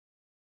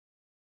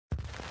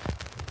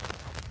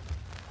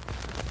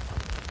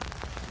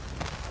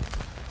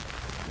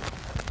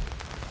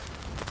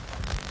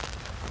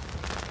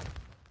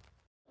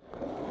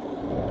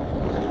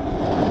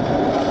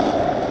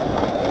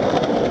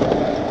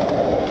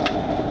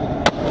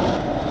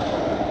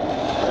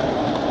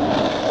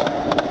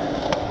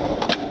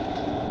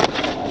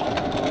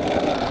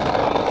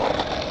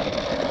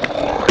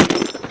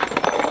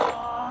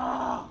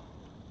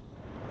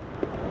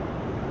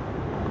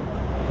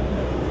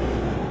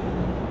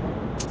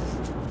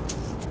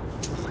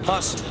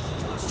Hustle.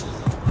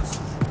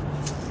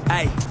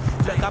 Hey,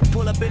 look, I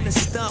pull up in the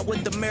stunt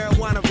with the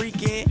marijuana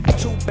weekend.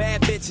 2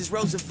 bad bitches,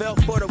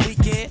 Roosevelt for the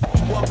weekend.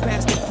 Walk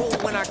past the pool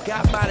when I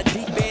got by the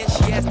deep end.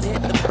 She has to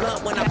hit the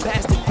blunt when I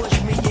passed it, push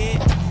me in.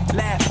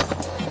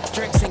 Laugh,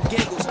 drinks and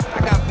giggles. I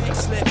got pink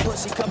slip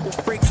pussy, couple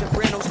freaks and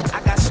rentals.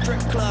 I got strip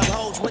club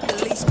hoes with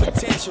the least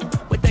potential.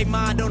 With they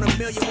mind on a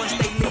million once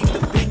they leave the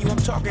venue. I'm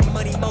talking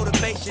money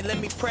motivation, let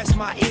me press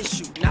my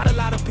issue. Not a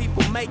lot of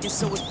people make it,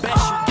 so it's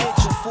best you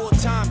get your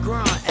full-time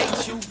grind.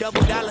 Ain't you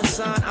double dollar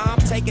sign? I'm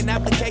taking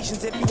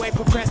applications if you ain't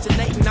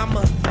procrastinating.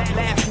 I'ma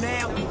laugh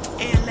now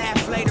and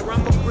laugh later.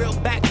 I'm a real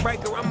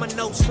backbreaker, I'm a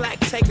no slack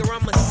taker.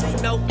 I'm a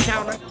see no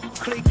counter,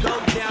 click go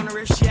downer.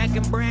 If she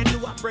acting brand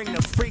new, I bring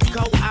the freak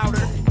code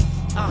outer.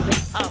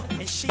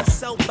 And she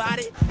so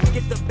body,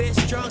 get the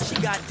bitch drunk, she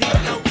got deep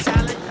no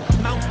talent.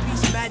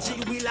 Mouthpiece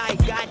magic, we like,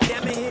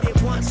 goddamn it, hit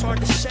it once,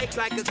 hard to shake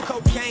like a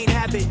cocaine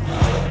habit.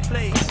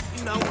 Please,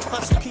 you know,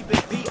 hustle, keep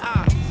it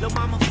B.I. Lil'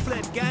 mama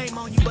flip game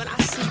on you, but I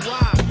see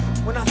why.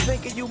 When I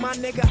think of you, my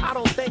nigga, I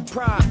don't think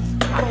pride.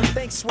 I don't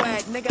think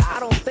swag, nigga, I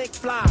don't think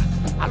fly.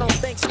 I don't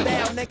think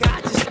style, nigga,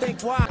 I just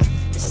think why.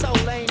 It's so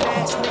lame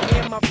ass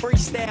nigga in my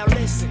freestyle,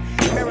 listen.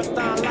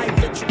 Marathon life,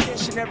 the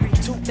tradition, every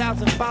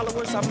 2,000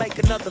 followers, I make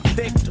another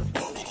victim.